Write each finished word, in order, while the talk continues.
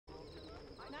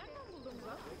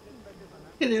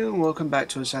Hello and welcome back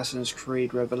to Assassin's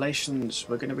Creed Revelations.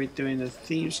 We're going to be doing the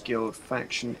Thieves Guild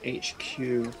Faction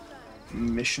HQ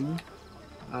mission.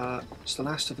 It's the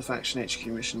last of the Faction HQ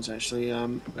missions actually.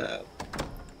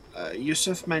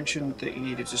 Yusuf mentioned that you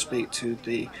needed to speak to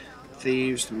the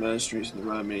Thieves, the Mercenaries and the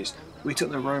Romanies. We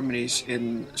took the Romanies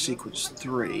in sequence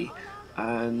 3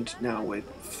 and now we're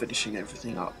finishing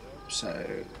everything up. So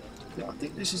I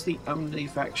think this is the only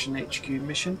Faction HQ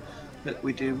mission that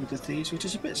we do with the Thieves, which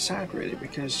is a bit sad really,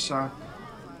 because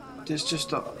there's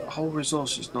just a whole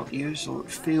resource is not used, or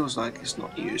it feels like it's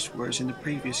not used, whereas in the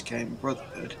previous game,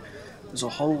 Brotherhood, there's a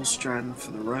whole strand for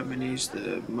the Romanies,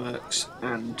 the Mercs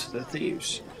and the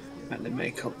Thieves, and they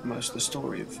make up most of the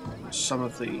story. Of some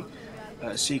of the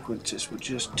sequences were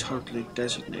just totally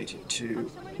designated to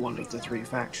one of the three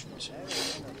factions.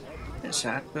 It's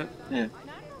sad, but yeah.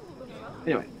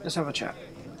 Anyway, let's have a chat.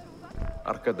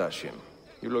 Arkadashim,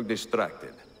 you look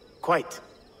distracted. Quite.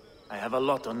 I have a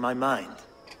lot on my mind.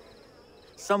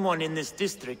 Someone in this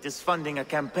district is funding a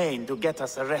campaign to get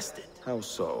us arrested. How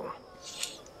so?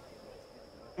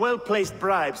 Well-placed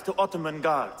bribes to Ottoman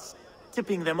guards,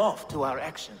 tipping them off to our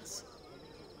actions.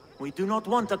 We do not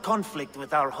want a conflict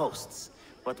with our hosts,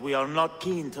 but we are not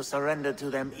keen to surrender to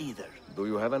them either. Do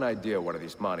you have an idea where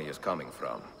this money is coming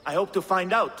from? I hope to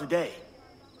find out today.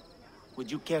 Would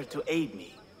you care to aid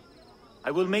me? I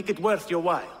will make it worth your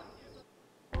while.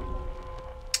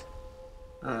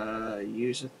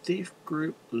 Use a thief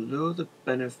group, lure the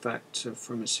benefactor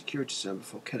from a security zone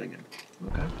before killing him.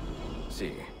 Okay.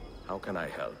 See, how can I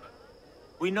help?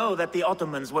 We know that the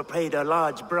Ottomans were paid a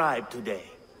large bribe today.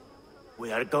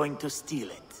 We are going to steal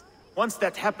it. Once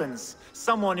that happens,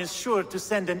 someone is sure to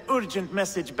send an urgent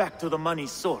message back to the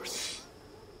money's source.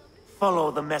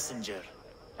 Follow the messenger,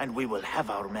 and we will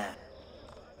have our man.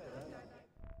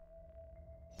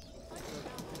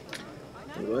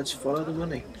 The words follow the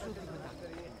money.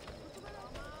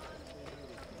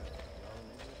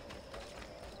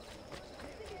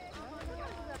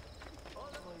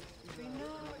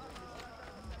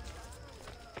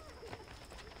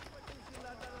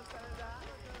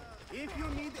 If you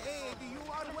need aid, you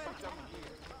are welcome.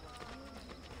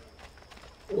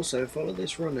 Also, follow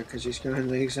this runner because he's going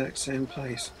the exact same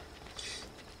place.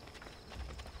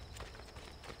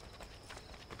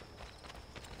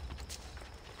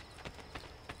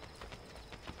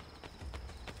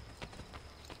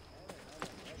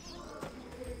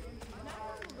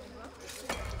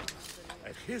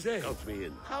 At his age,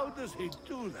 how does he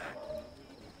do that?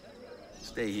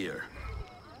 Stay here.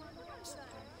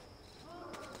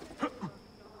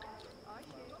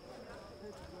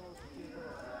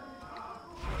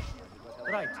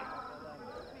 Right.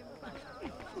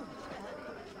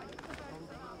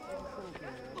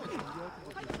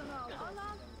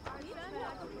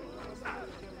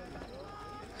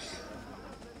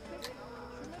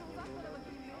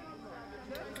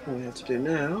 All we have to do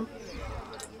now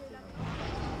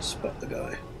is spot the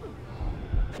guy.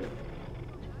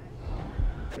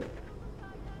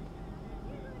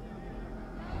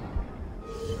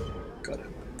 Got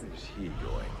him. Where's he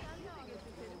going?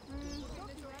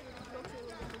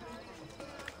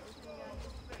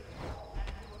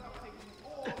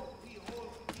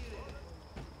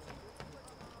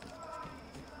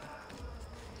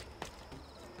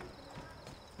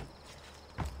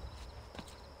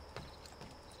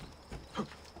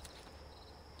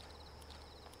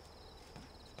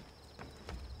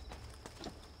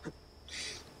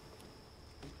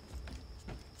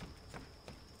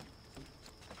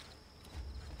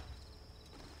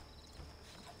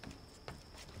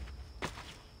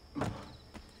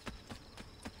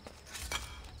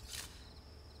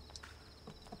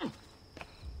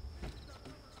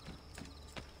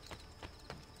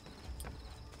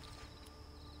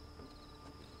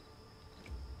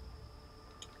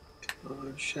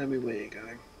 Oh, show me where you're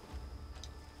going.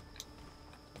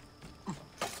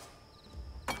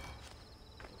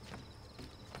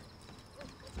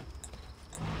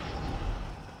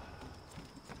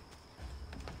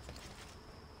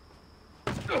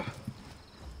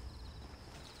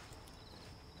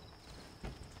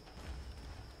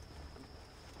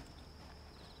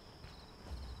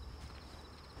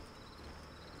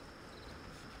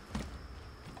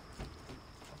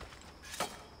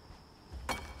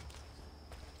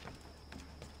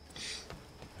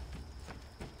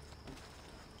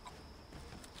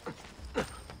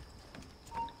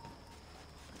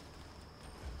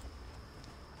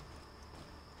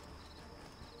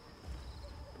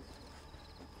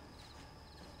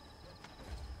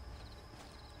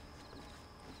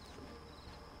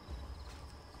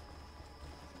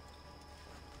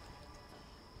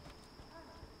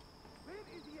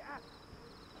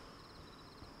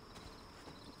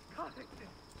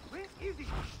 Where is he?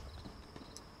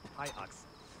 Hi, Ox.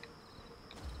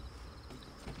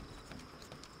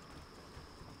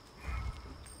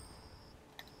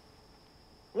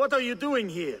 What are you doing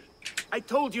here? I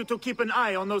told you to keep an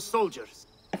eye on those soldiers.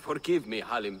 Forgive me,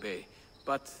 Halim Bey,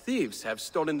 but thieves have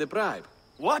stolen the bribe.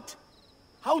 What?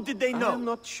 How did they know? I'm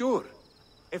not sure.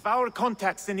 If our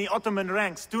contacts in the Ottoman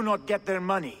ranks do not get their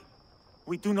money,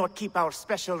 we do not keep our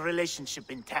special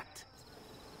relationship intact.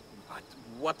 But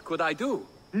what could I do?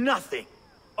 Nothing,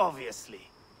 obviously.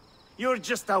 You're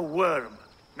just a worm.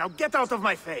 Now get out of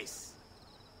my face!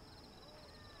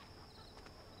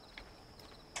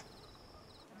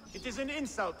 It is an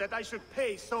insult that I should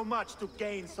pay so much to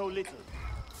gain so little.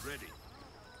 Ready.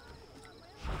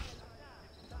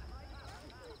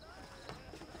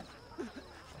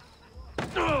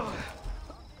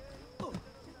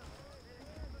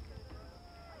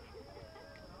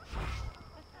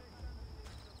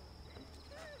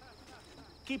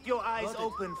 Keep your eyes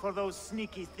open for those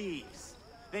sneaky thieves.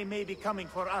 They may be coming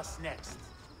for us next.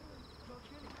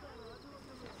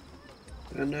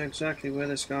 I don't know exactly where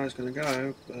this guy's going to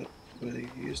go, but we'll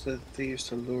use the thieves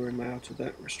to lure him out of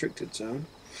that restricted zone.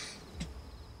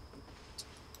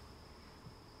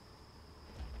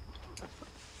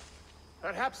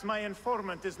 Perhaps my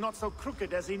informant is not so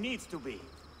crooked as he needs to be.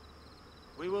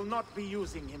 We will not be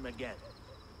using him again.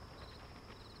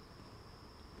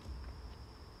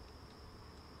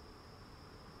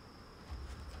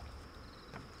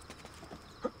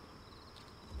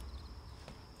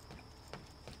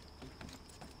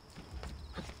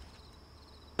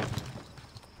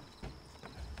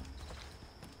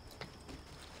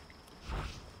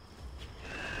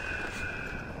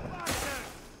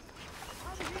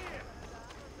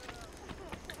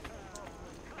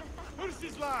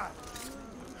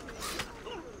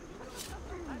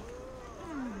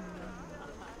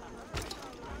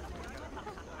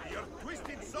 Your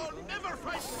twisted soul never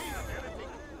finds peace.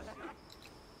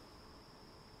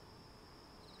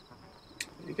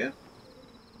 There you go.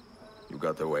 You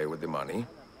got away with the money?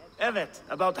 Evet,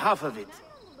 about half of it.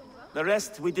 The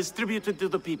rest we distributed to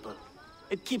the people.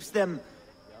 It keeps them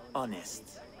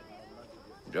honest.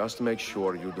 Just make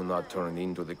sure you do not turn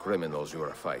into the criminals you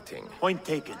are fighting. Point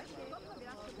taken.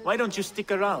 Why don't you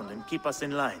stick around and keep us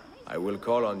in line? I will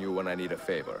call on you when I need a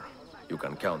favor. You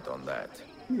can count on that.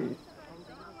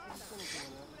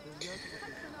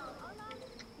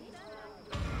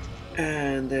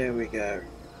 And there we go.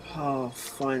 Oh,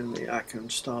 finally I can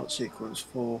start sequence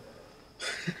 4.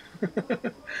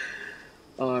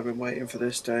 Oh, I've been waiting for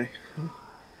this day.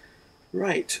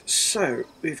 Right, so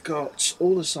we've got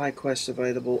all the side quests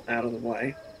available out of the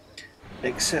way,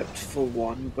 except for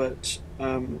one, but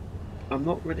I'm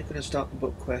not really going to start the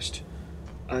book quest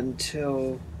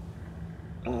until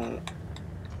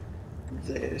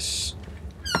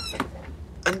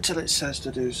until it says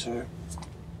to do so.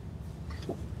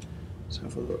 Let's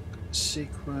have a look.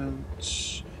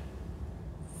 Sequence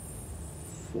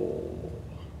 4.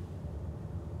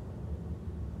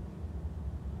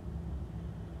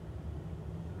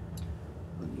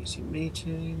 Uneasy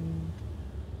meeting.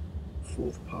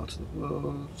 4th part of the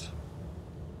world.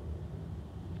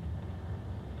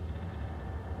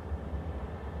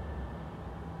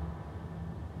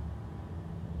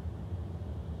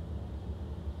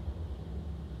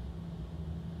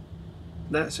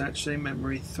 That's actually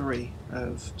memory 3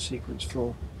 of sequence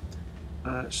 4.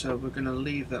 So we're going to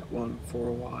leave that one for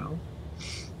a while.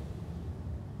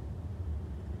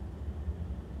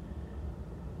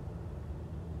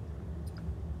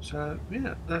 So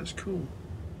yeah, that's cool.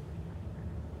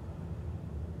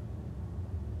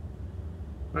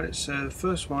 Right, so the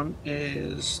first one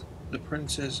is the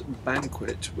Prince's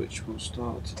Banquet, which will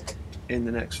start in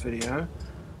the next video.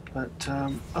 But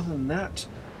other than that,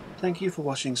 thank you for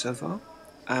watching so far.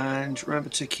 And remember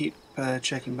to keep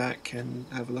checking back and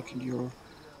have a look at your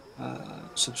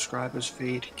subscribers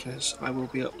feed, because I will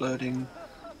be uploading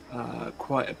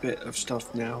quite a bit of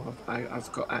stuff now.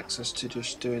 I've got access to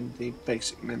just doing the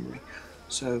basic memory,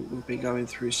 so we'll be going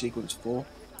through sequence 4,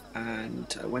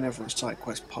 and whenever a side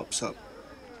quest pops up,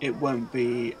 it won't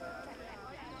be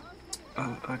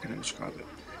how can I describe it?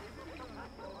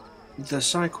 The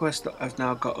side quests that I've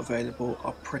now got available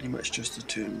are pretty much just the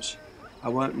tombs. I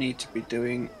won't need to be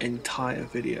doing entire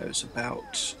videos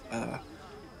about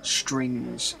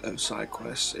strings of side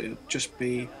quests. It'll just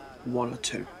be 1 or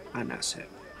 2, and that's it.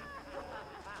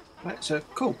 Right, so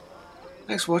cool.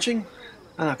 Thanks for watching,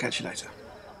 and I'll catch you later.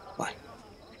 Bye.